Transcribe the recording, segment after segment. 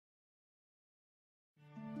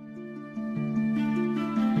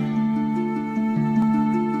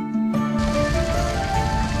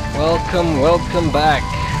Welcome back.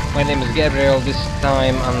 My name is Gabriel. This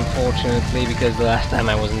time, unfortunately, because the last time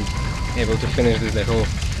I wasn't able to finish this little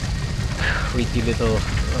creepy little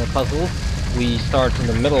puzzle, we start in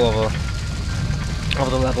the middle of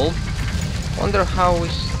the level. Wonder how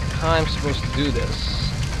I'm supposed to do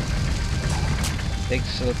this.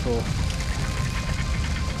 Takes a little.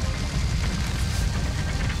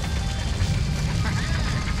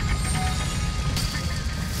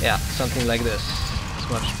 Yeah, something like this. It's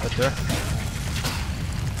much better.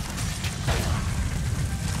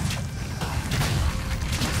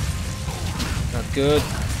 Not good.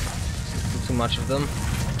 Too much of them.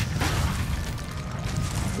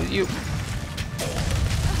 With you.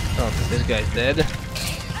 Oh, this guy's dead.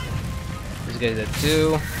 This guy's dead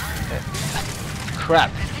too. Okay.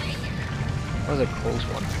 Crap. That was a close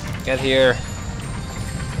one. Get here.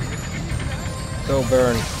 Go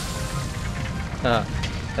burn.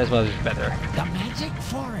 That's much better. The magic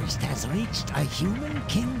forest has reached a human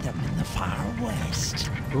kingdom in the far west.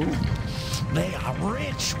 Ooh. They are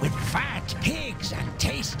rich with fat pigs and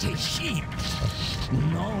tasty sheep.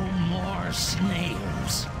 No more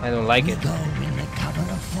snails. I don't like We it. go in the cover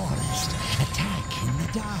of forest, attack in the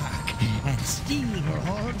dark, and steal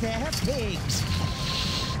all their pigs.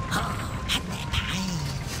 Oh,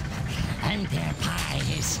 and their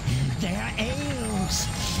pies, their ales,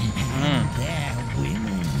 and their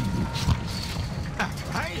women.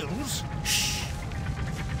 Ales? Shh.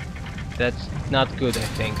 That's not good, I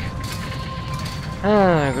think.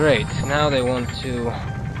 Ah, great. Now they want to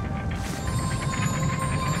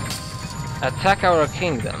attack our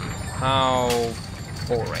kingdom. How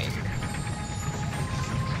boring.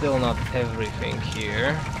 Still not everything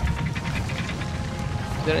here.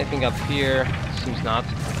 Is there anything up here? Seems not.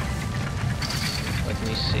 Let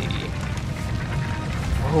me see.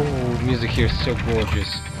 Oh, music here is so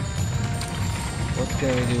gorgeous. What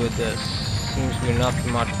can we do with this? Seems we're not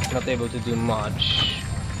able to do much.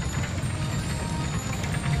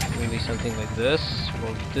 Maybe something like this.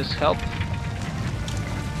 Will this help?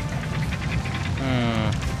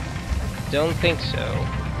 Don't think so.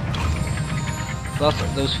 Plus,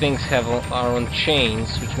 those things are on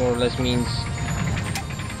chains, which more or less means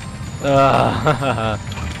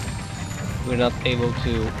we're not able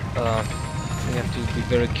to. We have to be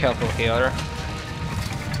very careful here.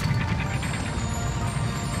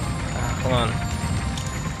 Come on.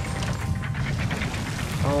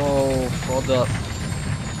 Oh, for the.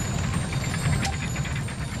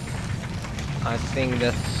 I think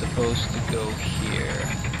that's supposed to go here.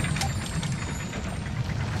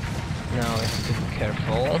 Now I have to be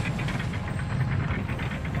careful.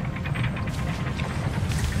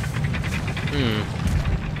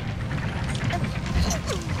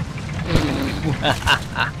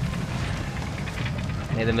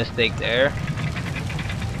 Made a mistake there.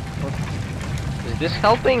 Is this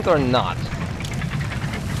helping or not?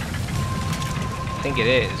 I think it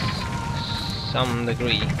is. Some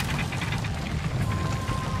degree.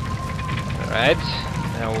 Alright,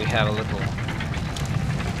 now we have a little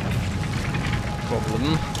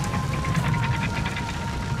problem.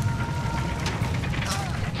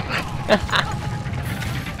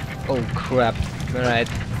 Oh crap, alright.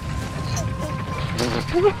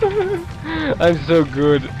 I'm so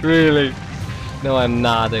good, really. No, I'm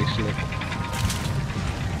not actually.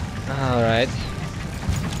 Alright.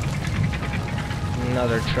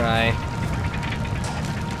 Another try.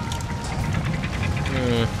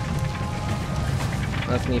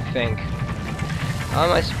 Let me think. How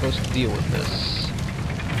am I supposed to deal with this?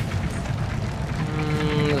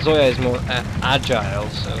 Zoya is more agile,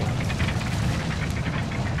 so...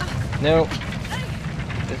 No.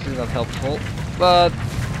 This is not helpful. But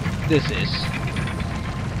this is.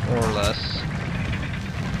 More or less.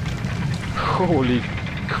 Holy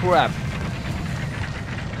crap.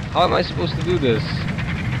 How am I supposed to do this?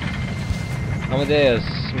 Amadeus,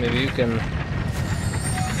 maybe you can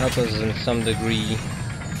help us in some degree.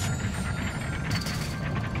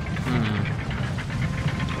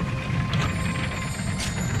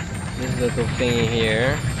 This little thingy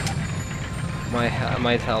here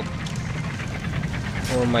might help,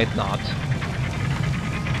 or might not.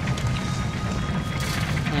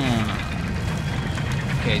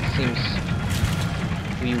 Okay, it seems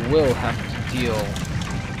we will have to deal.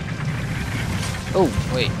 Oh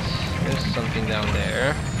wait, there's something down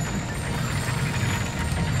there.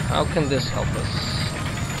 How can this help us?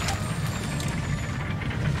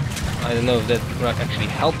 I don't know if that actually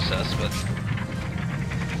helps us, but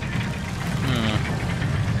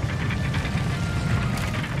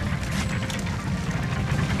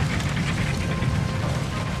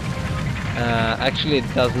actually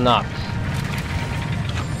it does not.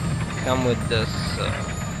 come with this.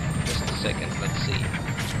 Just a second, let's see.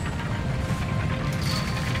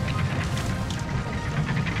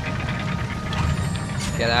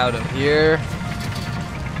 Get out of here.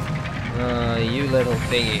 You little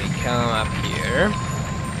thingy, come up here.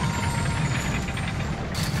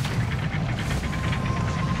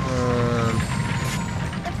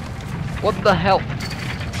 What the hell?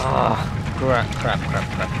 Ah, crap.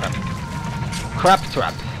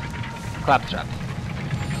 Claptrap.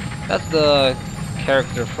 That's the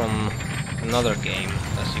character from another game,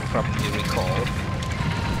 as you probably recall.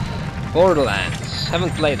 Borderlands.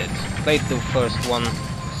 Haven't played it. Played the first one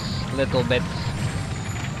little bit.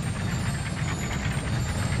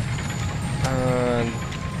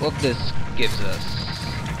 What this gives us?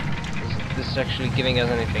 Is this actually giving us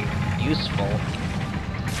anything useful?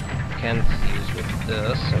 Can't use with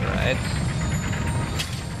this, alright.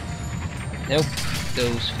 Nope,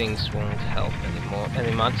 those things won't help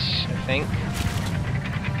any much, I think.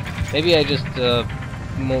 Maybe I just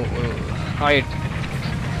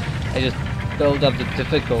I just build up the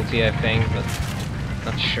difficulty, I think, but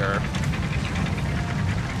not sure.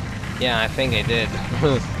 Yeah, I think I did.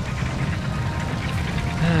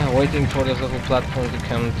 Waiting for this little platform to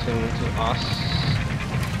come to us.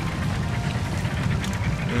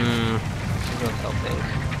 This is not helping.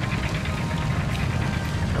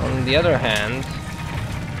 On the other hand,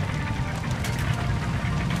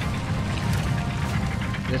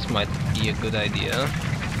 this might be a good idea.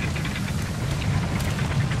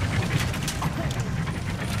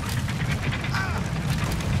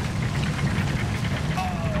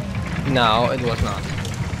 No, it was not.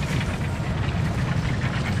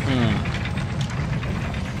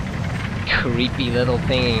 Creepy little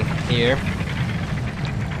thing here.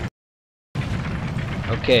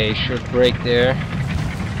 Okay, short break there.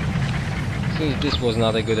 Seems this was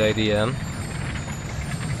not a good idea.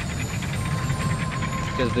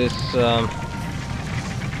 Because this...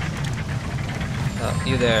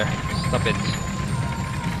 you there. Stop it.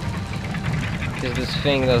 Because this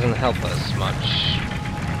thing doesn't help us much.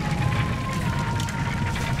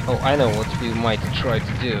 Oh, I know what we might try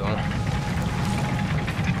to do.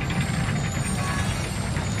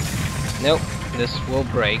 Nope, this will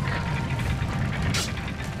break.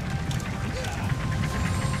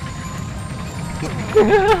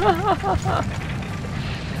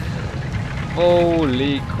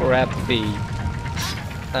 Holy crap, B.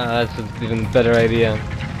 That's an even better idea.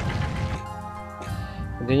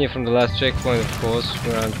 Continue from the last checkpoint, of course.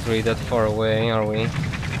 We're on 3 that far away, are we?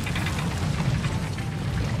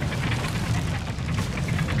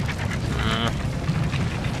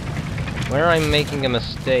 Where I'm making a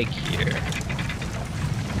mistake here.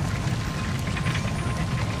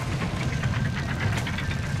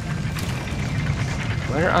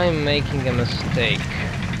 Where I'm making a mistake.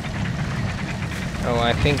 Oh,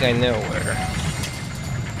 I think I know where.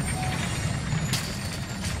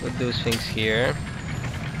 Put those things here.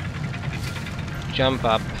 Jump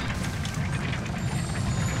up.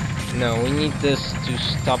 No, we need this to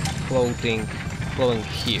stop flowing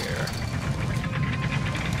here.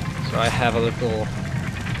 So I have a little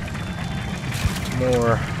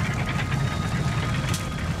more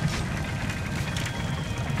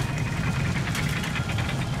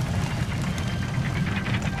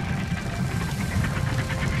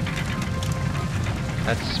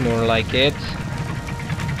that's more like it.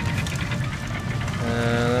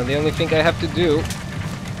 The only thing I have to do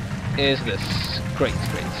is this. Great.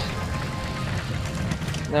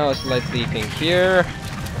 Now a slight leaping here.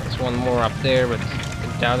 There's one more up there, but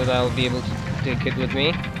I doubt that I'll be able to take it with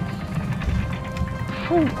me.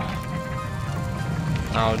 Whew.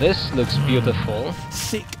 Now this looks beautiful.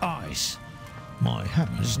 Thick ice. My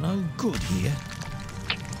hammer's no good here.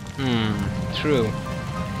 True.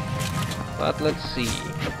 But let's see.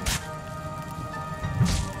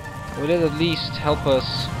 Would it at least help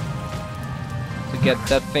us to get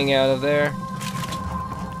that thing out of there?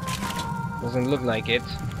 Doesn't look like it.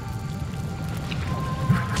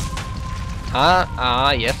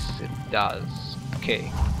 Yes, it does.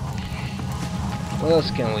 Okay. What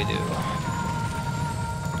else can we do?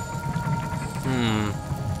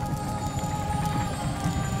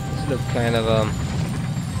 This looks kind of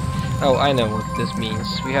oh, I know what this means.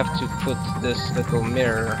 We have to put this little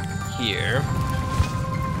mirror here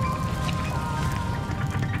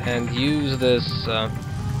and use this.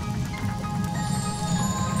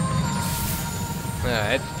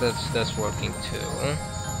 Alright, that's working too.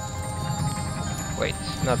 Wait,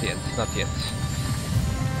 not yet.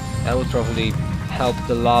 That would probably help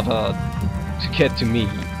the lava to get to me.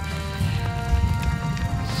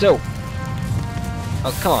 So,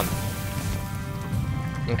 oh come on.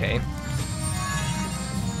 Okay.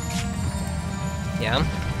 Yeah.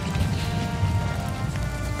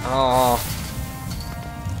 Oh.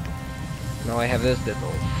 Now I have this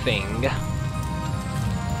little thing.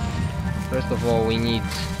 First of all, we need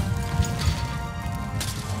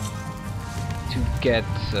to get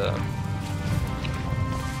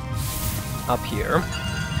up here.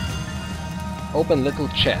 Open little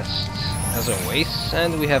chests, as always,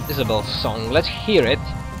 and we have Isabel's song. Let's hear it.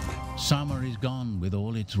 Summer is gone with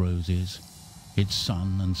all its roses, its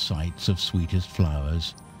sun and sights of sweetest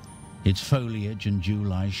flowers, its foliage and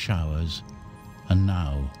July showers, and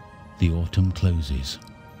now the autumn closes.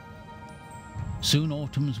 Soon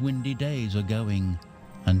autumn's windy days are going,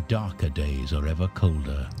 and darker days are ever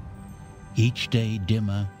colder, each day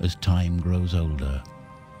dimmer as time grows older,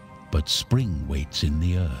 but spring waits in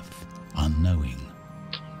the earth, unknowing.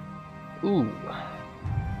 Ooh,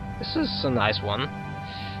 this is a nice one.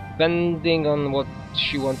 Depending on what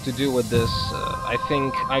she wants to do with this, I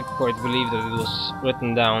think I quite believe that it was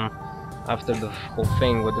written down after the whole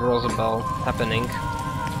thing with Rosabelle happening.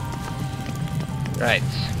 Right.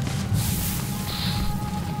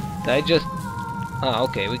 I just... Ah,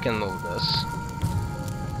 okay, we can move this.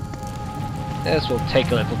 This will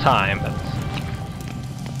take a little time, but...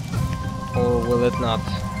 Or will it not?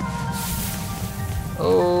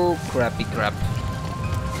 Oh, crappy crap.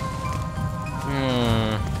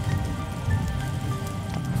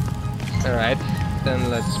 Alright,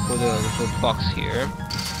 then let's put a little box here.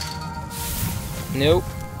 Nope.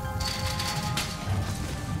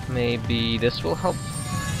 Maybe this will help.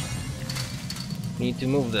 We need to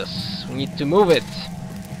move this. We need to move it.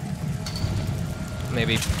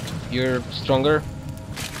 Maybe you're stronger.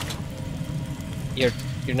 You're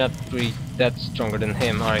not really that stronger than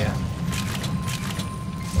him, are ya?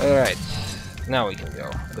 Alright. Now we can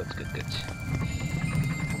go. Good, good, good.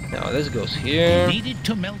 Now this goes here. They needed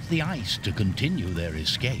to melt the ice to continue their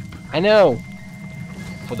escape. I know!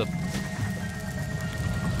 For the...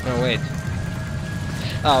 Oh, wait.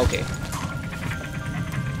 Ah, okay.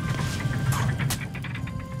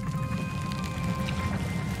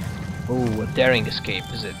 Oh, a daring escape,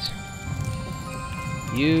 is it?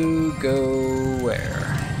 You go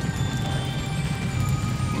where?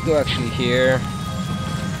 You go actually here.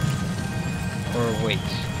 Or wait.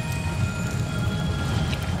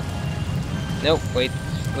 No, wait,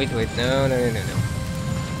 no.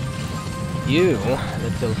 You,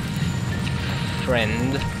 little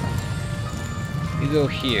friend, you go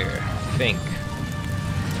here, I think.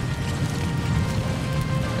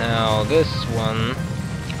 Now this one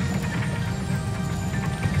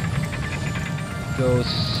goes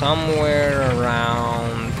somewhere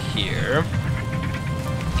around here.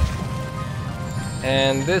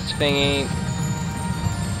 And this thingy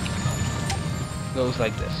goes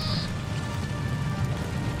like this.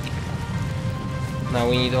 Now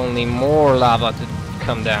we need only more lava to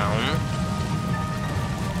come down.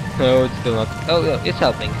 No, it's still not. Oh, no, it's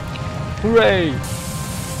helping. Hooray!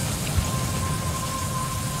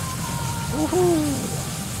 Woohoo!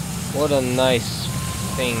 What a nice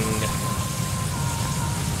thing.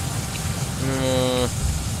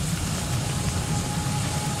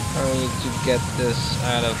 I need to get this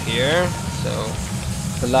out of here so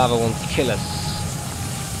the lava won't kill us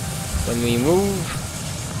when we move.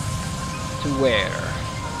 To where?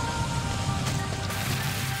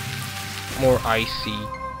 More icy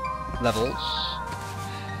levels.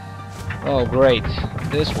 Oh great,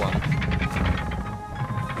 this one.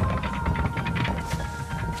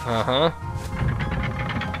 Uh-huh.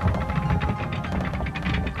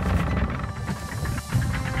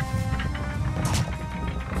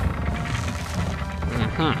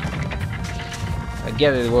 I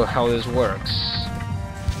get it how this works.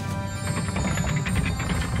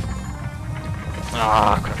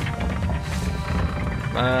 Ah, crap.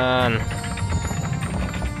 Man.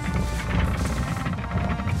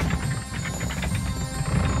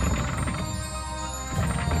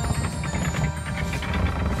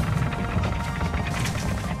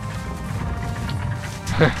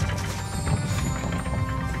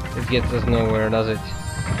 It gets us nowhere, does it?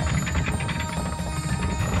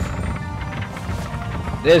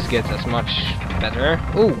 This gets us much better.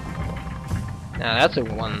 Ooh! Now that's a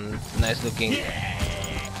one nice looking.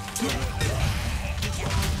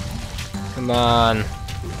 Come on.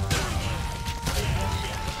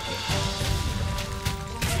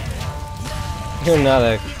 You're not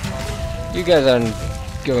a... You guys aren't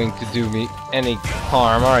going to do me any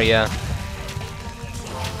harm, are ya?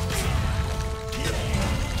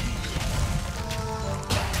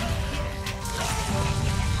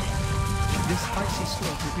 This icy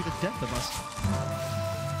slope will be the death of us.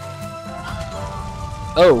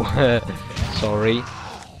 Oh, sorry.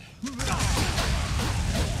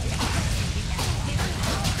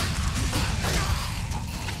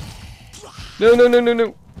 No, no, no, no,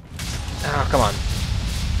 no. Ah, come on.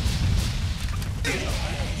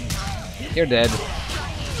 You're dead.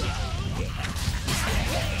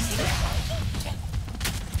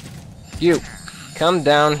 You, come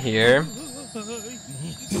down here.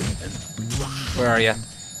 Where are you?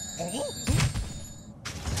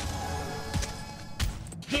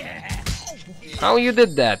 How you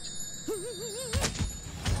did that?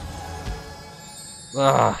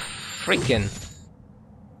 Ah, freaking.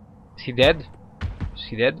 Is he dead? Is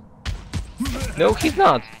he dead? No, he's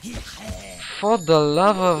not. For the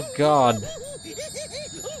love of God.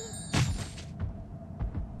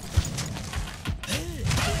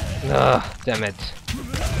 Ah, damn it.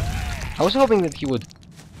 I was hoping that he would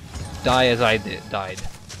die as I died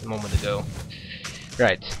a moment ago.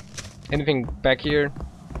 Right. Anything back here?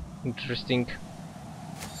 Interesting.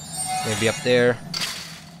 Maybe up there.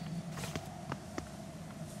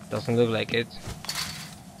 Doesn't look like it.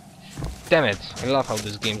 Damn it! I love how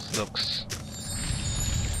this game looks.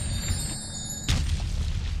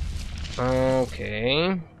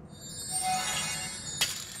 Okay.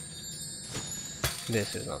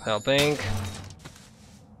 This is not helping.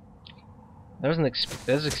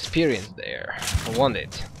 There's experience there. I want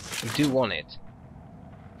it. I do want it.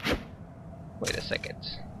 Wait a second.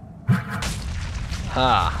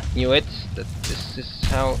 Ha! Knew it. That this is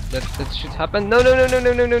how that should happen. No! No! No! No!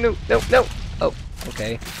 No! No! No! No! No! No! Oh.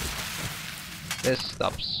 Okay. This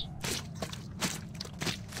stops.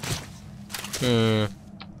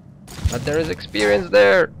 But there is experience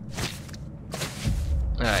there.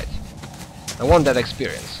 All right. I want that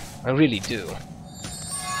experience. I really do.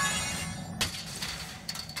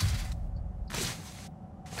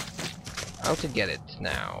 How to get it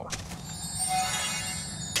now?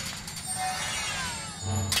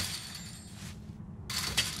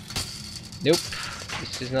 Nope.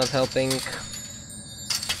 This is not helping.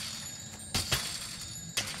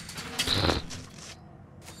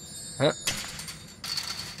 Huh?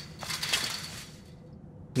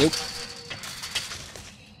 Nope.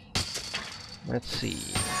 Let's see.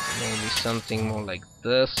 Maybe something more like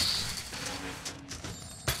this.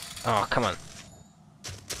 Oh, come on.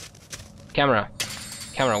 Camera.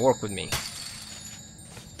 Camera, work with me.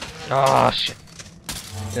 Oh, shit.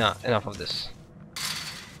 No, enough of this.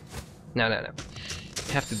 No, no, no.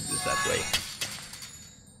 You have to do this that way.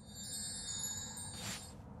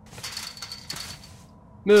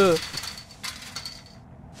 No.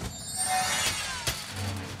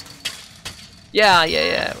 Yeah, yeah,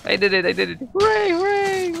 yeah. I did it, I did it. Hooray,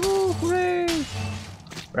 hooray, woo, hooray.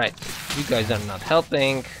 Right. You guys are not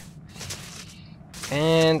helping.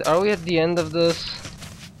 And are we at the end of this?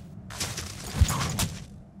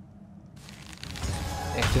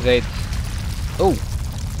 Activate. Oh!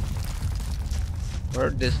 Where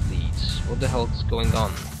this leads? What the hell is going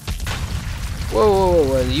on? Whoa, whoa,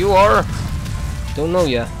 whoa, and you are? Don't know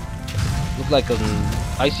ya. Look like an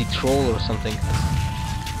icy troll or something.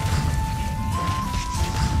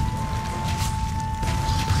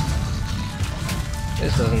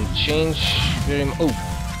 This doesn't change very much. Oh!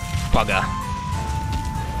 Bugger.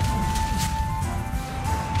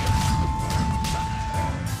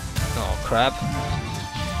 Oh crap.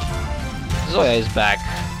 Zoya is back.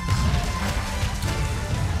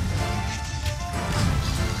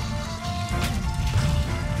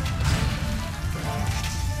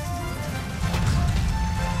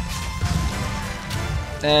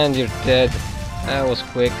 And you're dead. That was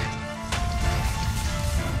quick.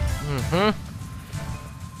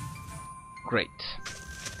 Great.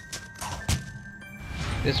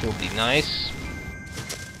 This will be nice.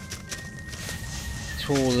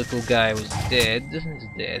 Tall little guy was dead. He's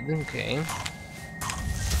dead, okay.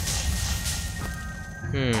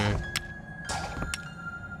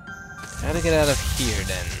 How to get out of here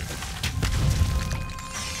then?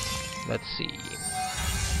 Let's see.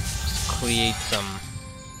 Let's create some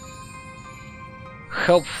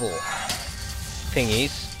helpful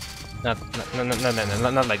thingies. Not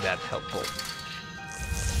like that. Helpful.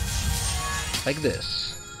 Like this.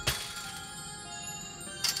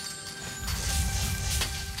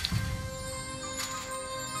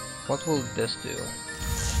 What will this do?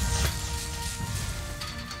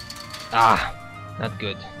 Ah, not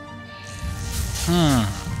good.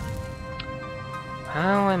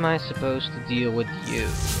 How am I supposed to deal with you?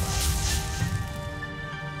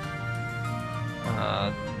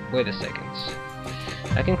 Wait a second.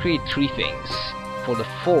 I can create 3 things. For the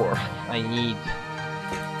 4th, I need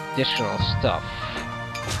additional stuff.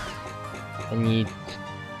 I need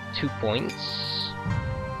 2 points.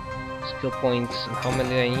 skill points, and how many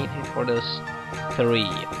do I need for this? 3.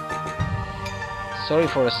 Sorry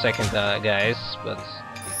for a second, guys, but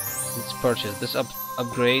let's purchase this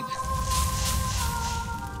upgrade.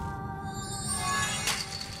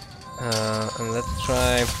 And let's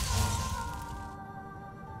try.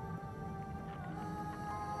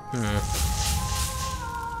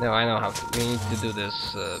 No, I know how to. We need to do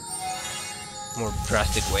this more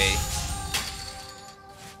drastic way.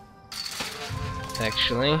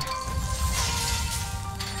 Actually.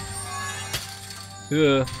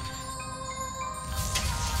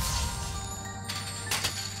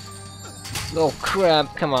 Oh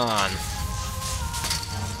crap, come on.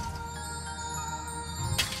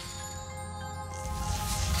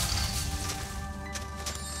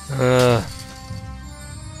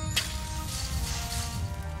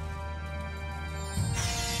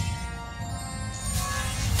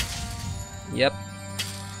 Yep.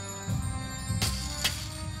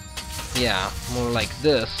 Yeah, more like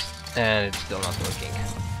this, and it's still not working.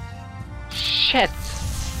 Shit!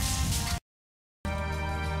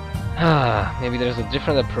 Maybe there's a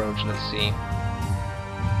different approach, let's see.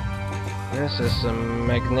 This is a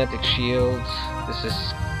magnetic shield, this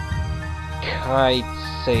is kite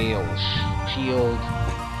sail shield.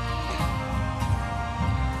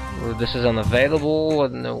 Well, this is unavailable, I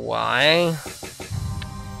don't know why.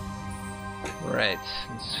 Right,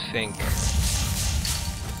 let's think.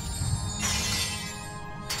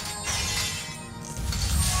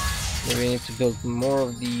 Maybe we need to build more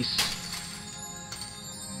of these.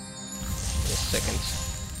 Just a second.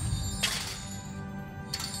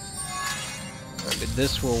 Maybe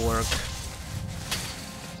this will work.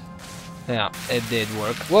 Yeah, it did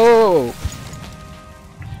work. Whoa!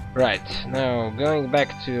 Right, now going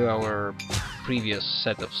back to our previous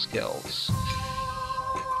set of skills.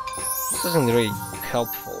 This isn't really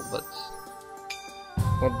helpful, but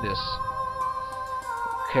what this?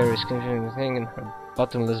 Carries confusing thing in her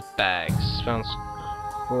bottomless bags. Found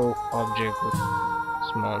scroll object with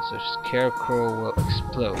monsters. Scarecrow will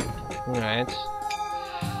explode. Alright.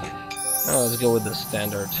 Now let's go with the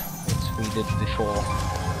standard that we did before.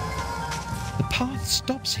 The path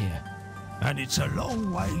stops here, and it's a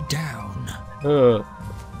long way down.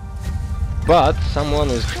 But someone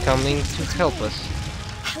is coming to help us.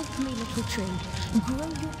 Help me, little tree. Grow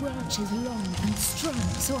your branches long and strong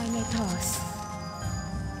so I may pass.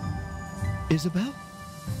 Isabel?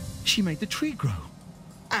 She made the tree grow.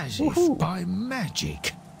 As if by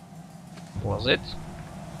magic. Was it?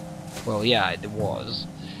 Well, yeah, it was.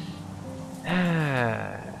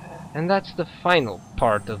 And that's the final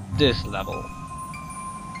part of this level.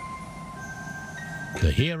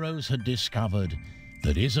 The heroes had discovered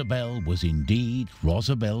that Isabel was indeed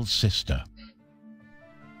Rosabel's sister.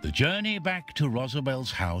 The journey back to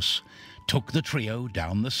Rosabel's house took the trio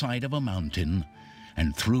down the side of a mountain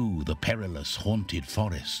and through the perilous haunted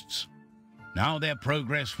forests. Now their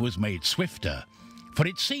progress was made swifter, for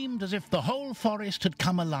it seemed as if the whole forest had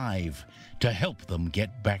come alive to help them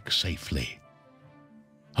get back safely.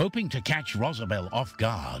 Hoping to catch Rosabel off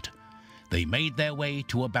guard, they made their way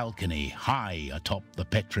to a balcony high atop the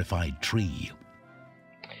petrified tree.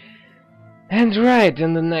 And right,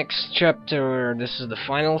 in the next chapter, this is the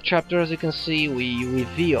final chapter, as you can see, we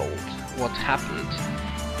revealed what happened.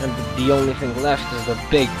 And the only thing left is the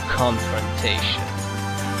big confrontation.